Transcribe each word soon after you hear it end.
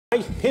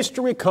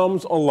History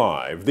comes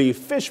alive. The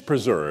Fish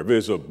Preserve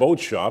is a boat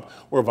shop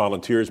where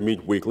volunteers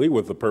meet weekly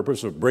with the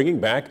purpose of bringing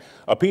back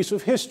a piece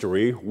of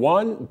history,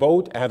 one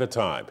boat at a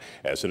time.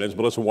 SNN's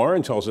Melissa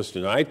Warren tells us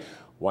tonight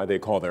why they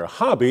call their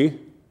hobby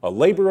a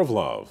labor of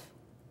love.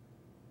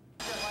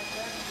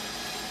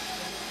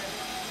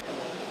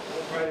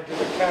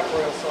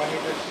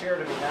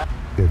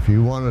 If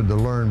you wanted to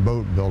learn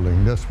boat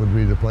building, this would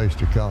be the place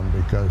to come,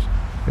 because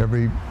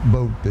every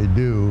boat they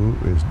do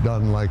is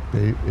done like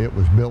it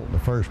was built in the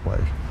first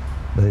place.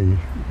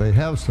 They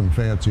have some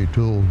fancy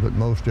tools, but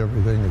most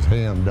everything is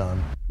hand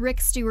done. Rick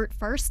Stewart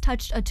first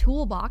touched a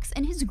toolbox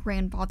in his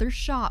grandfather's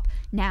shop.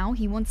 Now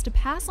he wants to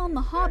pass on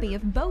the hobby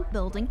of boat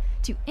building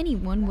to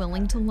anyone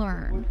willing to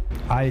learn.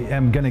 I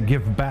am going to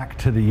give back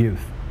to the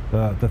youth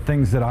the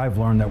things that I've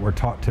learned that were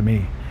taught to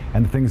me,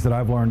 and the things that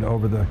I've learned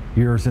over the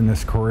years in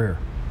this career.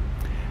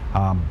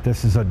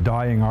 This is a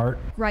dying art.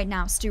 Right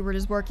now, Stewart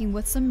is working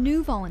with some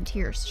new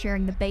volunteers,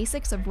 sharing the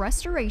basics of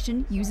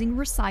restoration using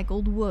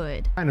recycled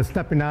wood. Kind of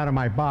stepping out of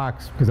my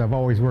box, because I've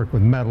always worked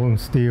with metal and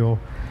steel,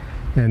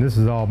 and this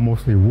is all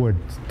mostly wood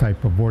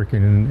type of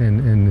working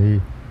in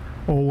the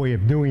old way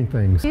of doing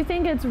things. I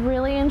think it's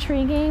really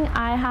intriguing.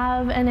 I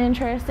have an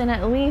interest in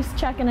at least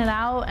checking it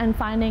out and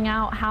finding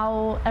out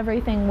how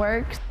everything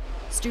works.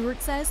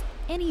 Stewart says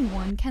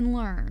anyone can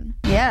learn.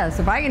 Yes,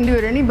 if I can do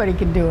it, anybody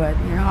can do it.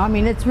 You know, I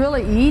mean, it's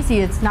really easy.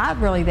 It's not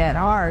really that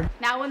hard.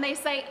 Now, when they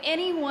say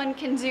anyone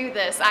can do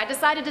this, I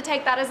decided to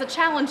take that as a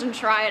challenge and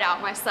try it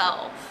out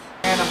myself.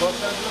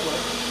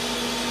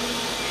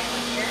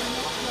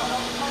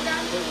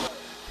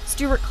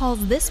 Stewart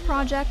calls this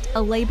project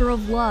a labor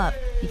of love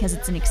because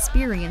it's an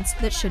experience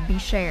that should be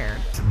shared.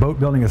 Boat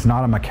building is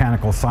not a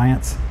mechanical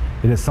science.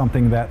 It is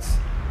something that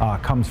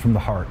comes from the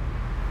heart.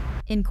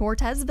 In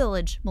Cortez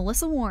Village,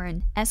 Melissa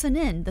Warren,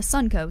 SNN, the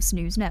Suncoast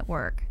News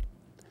Network.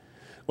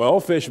 Well,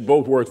 Fish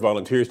Boat Works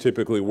volunteers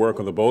typically work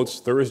on the boats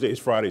Thursdays,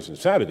 Fridays, and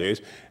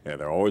Saturdays,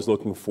 and they're always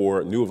looking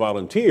for new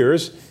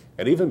volunteers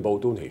and even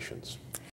boat donations.